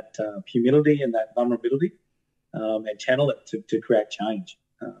that humility and that vulnerability, and channel it to create change.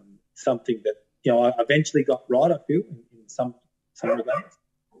 Something that I eventually got right, I feel, in some regards.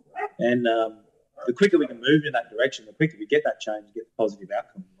 And the quicker we can move in that direction, the quicker we get that change, get the positive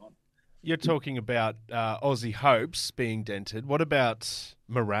outcome we want. You're talking about Aussie hopes being dented. What about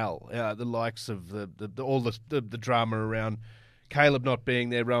morale? The likes of all the drama around Caleb not being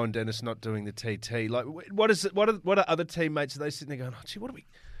there, Rowan Dennis not doing the TT. Like, what are other teammates? Are they sitting there going, "Oh, gee,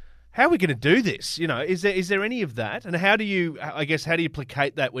 how are we going to do this?" Is there any of that? And how do you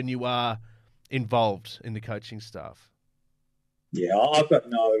placate that when you are involved in the coaching staff? Yeah, I've got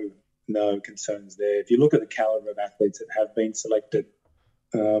no concerns there. If you look at the calibre of athletes that have been selected,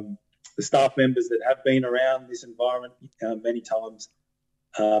 the staff members that have been around this environment many times,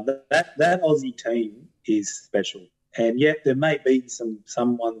 that Aussie team is special. And yet there may be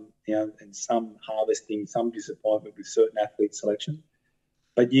someone, and some harvesting, some disappointment with certain athlete selection.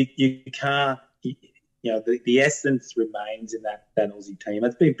 But you can't, the essence remains in that Aussie team.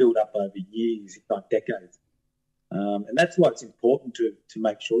 It's been built up over years, if not decades. And that's why it's important to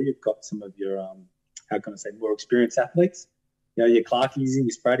make sure you've got some of your, more experienced athletes, your Clarkies and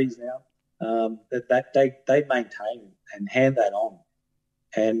your Spraddies now, that they maintain and hand that on.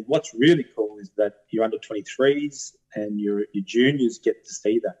 And what's really cool is that your under-23s and your juniors get to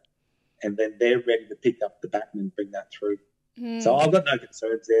see that. And then they're ready to pick up the baton and bring that through. So I've got no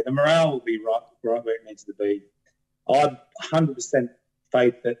concerns there. The morale will be right where it needs to be. I've 100%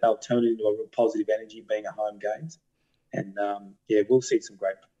 faith that they'll turn into a real positive energy being at home games. And, we'll see some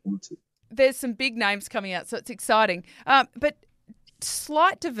great performances. There's some big names coming out, so it's exciting. But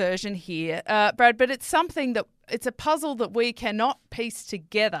slight diversion here, Brad, but it's it's a puzzle that we cannot piece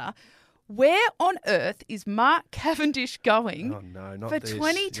together. Where on earth is Mark Cavendish going for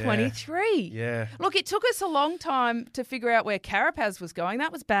 2023? Yeah. Look, it took us a long time to figure out where Carapaz was going.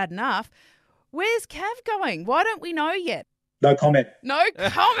 That was bad enough. Where's Cav going? Why don't we know yet? No comment. No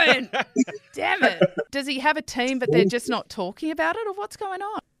comment. Damn it. Does he have a team but they're just not talking about it, or what's going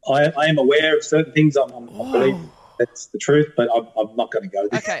on? I am aware of certain things. I believe that's the truth, but I'm not going to go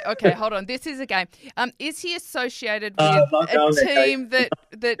there. Okay, hold on. This is a game. Is he associated with a team that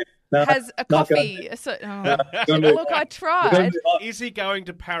has a coffee? Look, I tried. Is he going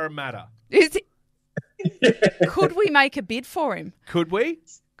to Parramatta? Could we make a bid for him? Could we?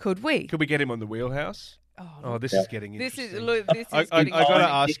 Could we? Could we get him on the Wheelhouse? Oh, this is getting interesting. This is getting I got to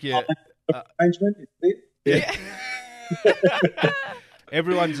ask you. Arrangement, yeah.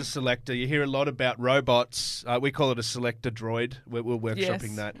 Everyone's a selector. You hear a lot about robots. We call it a selector droid. We're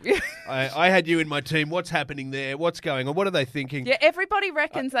workshopping that. I had you in my team. What's happening there? What's going on? What are they thinking? Yeah, everybody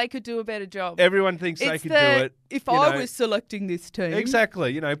reckons they could do a better job. Everyone thinks they could do it. If I was selecting this team.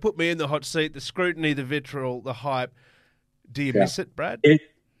 Exactly. Put me in the hot seat, the scrutiny, the vitriol, the hype. Do you miss it, Brad? It's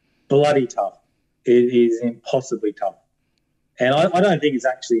bloody tough. It is impossibly tough. And I don't think it's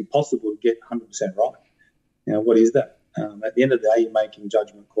actually possible to get 100% right. What is that? At the end of the day, you're making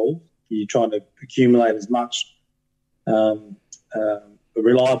judgment calls. You're trying to accumulate as much reliable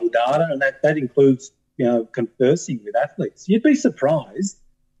data, and that includes, conversing with athletes. You'd be surprised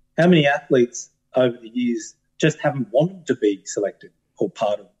how many athletes over the years just haven't wanted to be selected or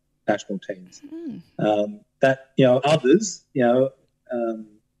part of national teams. Others,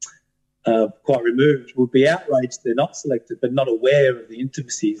 quite removed, would be outraged they're not selected, but not aware of the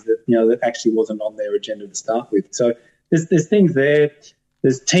intimacies that actually wasn't on their agenda to start with. So there's things there.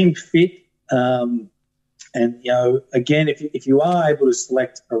 There's team fit, and again, if you are able to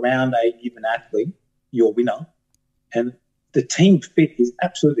select around a given athlete, you're a winner, and the team fit is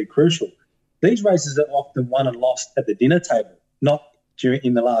absolutely crucial. These races are often won and lost at the dinner table, not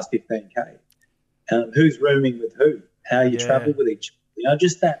in the last 15K. Who's rooming with who? How you travel with each other.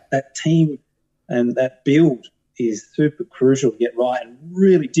 Just that team and that build is super crucial to get right and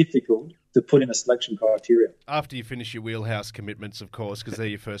really difficult to put in a selection criteria. After you finish your Wheelhouse commitments, of course, because they're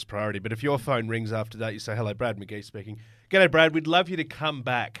your first priority. But if your phone rings after that, you say, hello, Brad McGee speaking. G'day, Brad. We'd love you to come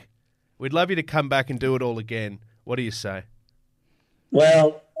back. We'd love you to come back and do it all again. What do you say?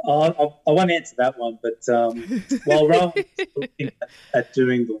 Well, I won't answer that one, but while Rowan was looking at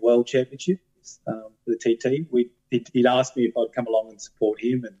doing the World Championships for the TT, he'd asked me if I'd come along and support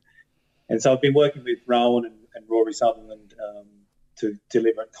him. And so I've been working with Rowan and Rory Sutherland to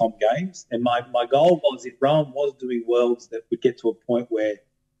deliver at Com Games. And my goal was, if Rowan was doing Worlds, that would get to a point where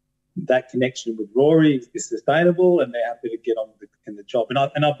that connection with Rory is sustainable and they're happy to get on in the job.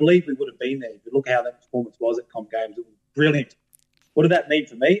 And I believe we would have been there. But look how that performance was at Com Games. It was brilliant. What did that mean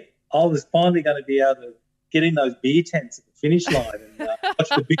for me? I was finally going to be able to get in those beer tents at the finish line and watch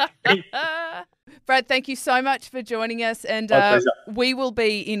the big thing. Brad, thank you so much for joining us. And we will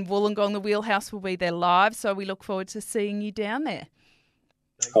be in Wollongong. The Wheelhouse will be there live, so we look forward to seeing you down there.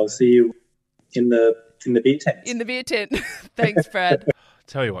 I'll see you in the beer tent. In the beer tent. Thanks, Brad.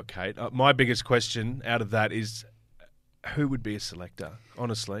 Tell you what, Kate, my biggest question out of that is who would be a selector,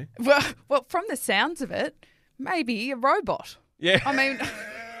 honestly? Well, from the sounds of it, maybe a robot. Yeah. I mean,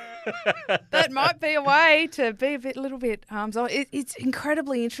 that might be a way to be a little bit arms-on. It's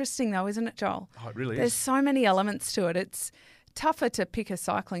incredibly interesting, though, isn't it, Joel? Oh, it really is. There's so many elements to it. It's tougher to pick a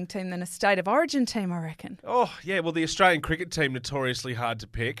cycling team than a state of origin team, I reckon. Oh, yeah. Well, the Australian cricket team, notoriously hard to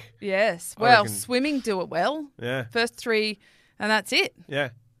pick. Yes. Well, swimming do it well. Yeah. First three, and that's it. Yeah.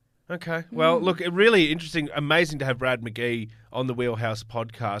 Okay. Well, look, really interesting, amazing to have Brad McGee on the Wheelhouse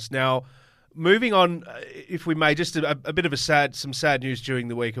podcast. Now, moving on, if we may, just a bit of some sad news during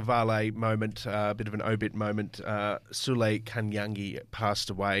the week. A Vale moment, a bit of an obit moment. Sule Kanyangi passed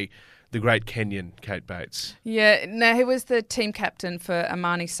away, the great Kenyan, Kate Bates. Yeah, now he was the team captain for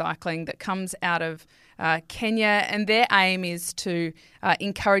Amani Cycling that comes out of Kenya, and their aim is to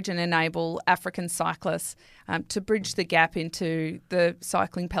encourage and enable African cyclists to bridge the gap into the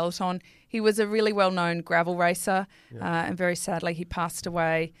cycling peloton. He was a really well-known gravel racer, and very sadly he passed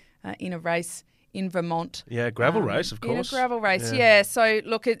away in a race in Vermont. Yeah, gravel race, of course. In a gravel race, yeah. So,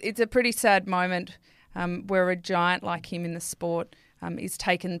 look, it's a pretty sad moment where a giant like him in the sport is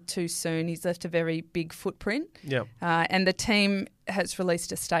taken too soon. He's left a very big footprint. Yeah. And the team has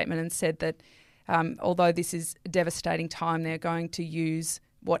released a statement and said that although this is a devastating time, they're going to use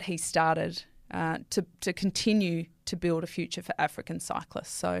what he started to continue to build a future for African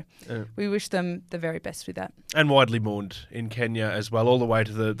cyclists. So we wish them the very best with that. And widely mourned in Kenya as well, all the way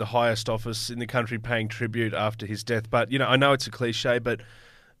to the highest office in the country paying tribute after his death. But, I know it's a cliche, but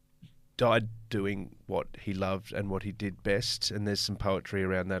died doing what he loved and what he did best, and there's some poetry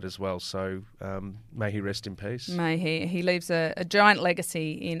around that as well. So may he rest in peace. May he. He leaves a giant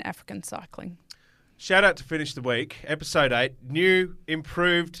legacy in African cycling. Shout out to Finish the Week, Episode 8, new,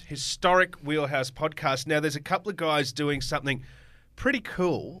 improved, historic Wheelhouse podcast. Now, there's a couple of guys doing something pretty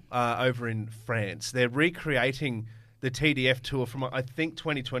cool over in France. They're recreating the TDF tour from, I think,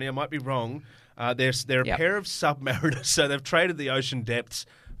 2020. I might be wrong. They're a pair of submariners, so they've traded the ocean depths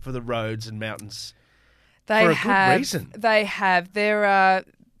for the roads and mountains for a good reason. They have. They're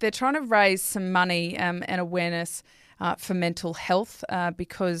trying to raise some money and awareness for mental health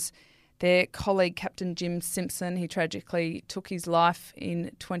because their colleague, Captain Jim Simpson, he tragically took his life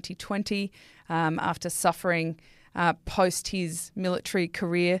in 2020 after suffering post his military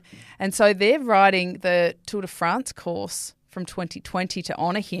career. And so they're riding the Tour de France course from 2020 to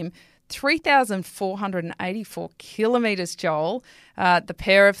honour him. 3,484 kilometres, Joel. The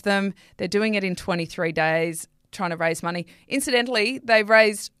pair of them, they're doing it in 23 days, trying to raise money. Incidentally, they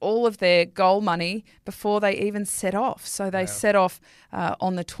raised all of their goal money before they even set off. So they set off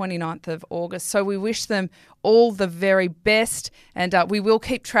on the 29th of August. So we wish them all the very best, and we will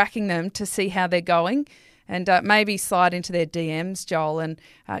keep tracking them to see how they're going, and maybe slide into their DMs, Joel, and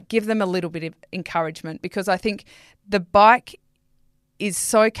give them a little bit of encouragement, because I think the bike is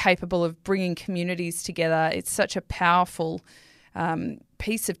so capable of bringing communities together. It's such a powerful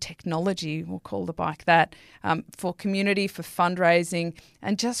piece of technology, we'll call the bike that, for community, for fundraising,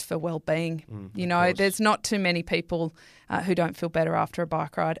 and just for well-being. There's not too many people who don't feel better after a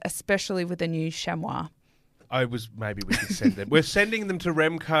bike ride, especially with the new chamois. Maybe we could send them. We're sending them to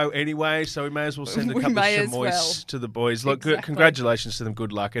Remco anyway, so we may as well send a couple of chamois to the boys. Look, Exactly. Congratulations to them.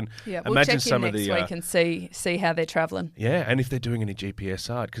 Good luck. And we'll imagine check some in of the next week and see how they're travelling. Yeah, and if they're doing any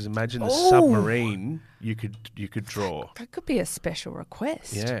GPS art, because imagine the submarine you could draw. That could be a special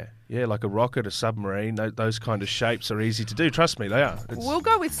request. Yeah, like a rocket, a submarine. Those kind of shapes are easy to do. Trust me, they are. We'll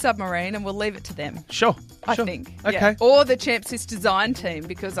go with submarine and we'll leave it to them. Sure. I think. Okay. Yeah. Or the Champ Sis design team,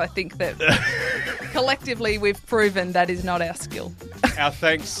 because I think that collectively we've proven that is not our skill. Our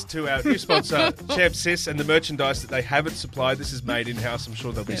thanks to our new sponsor, Champ Sis, and the merchandise that they haven't supplied. This is made in-house. I'm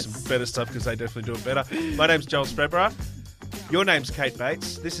sure there'll be some better stuff because they definitely do it better. My name's Joel Spreadborough. Your name's Kate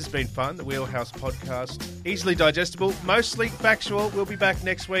Bates. This has been fun, the Wheelhouse podcast. Easily digestible, mostly factual. We'll be back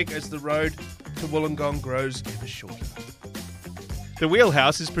next week as the road to Wollongong grows ever shorter. The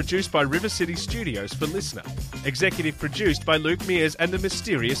Wheelhouse is produced by River City Studios for Listener. Executive produced by Luke Mears and the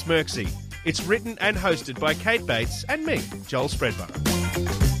mysterious Merksy. It's written and hosted by Kate Bates and me, Joel Spreadborough.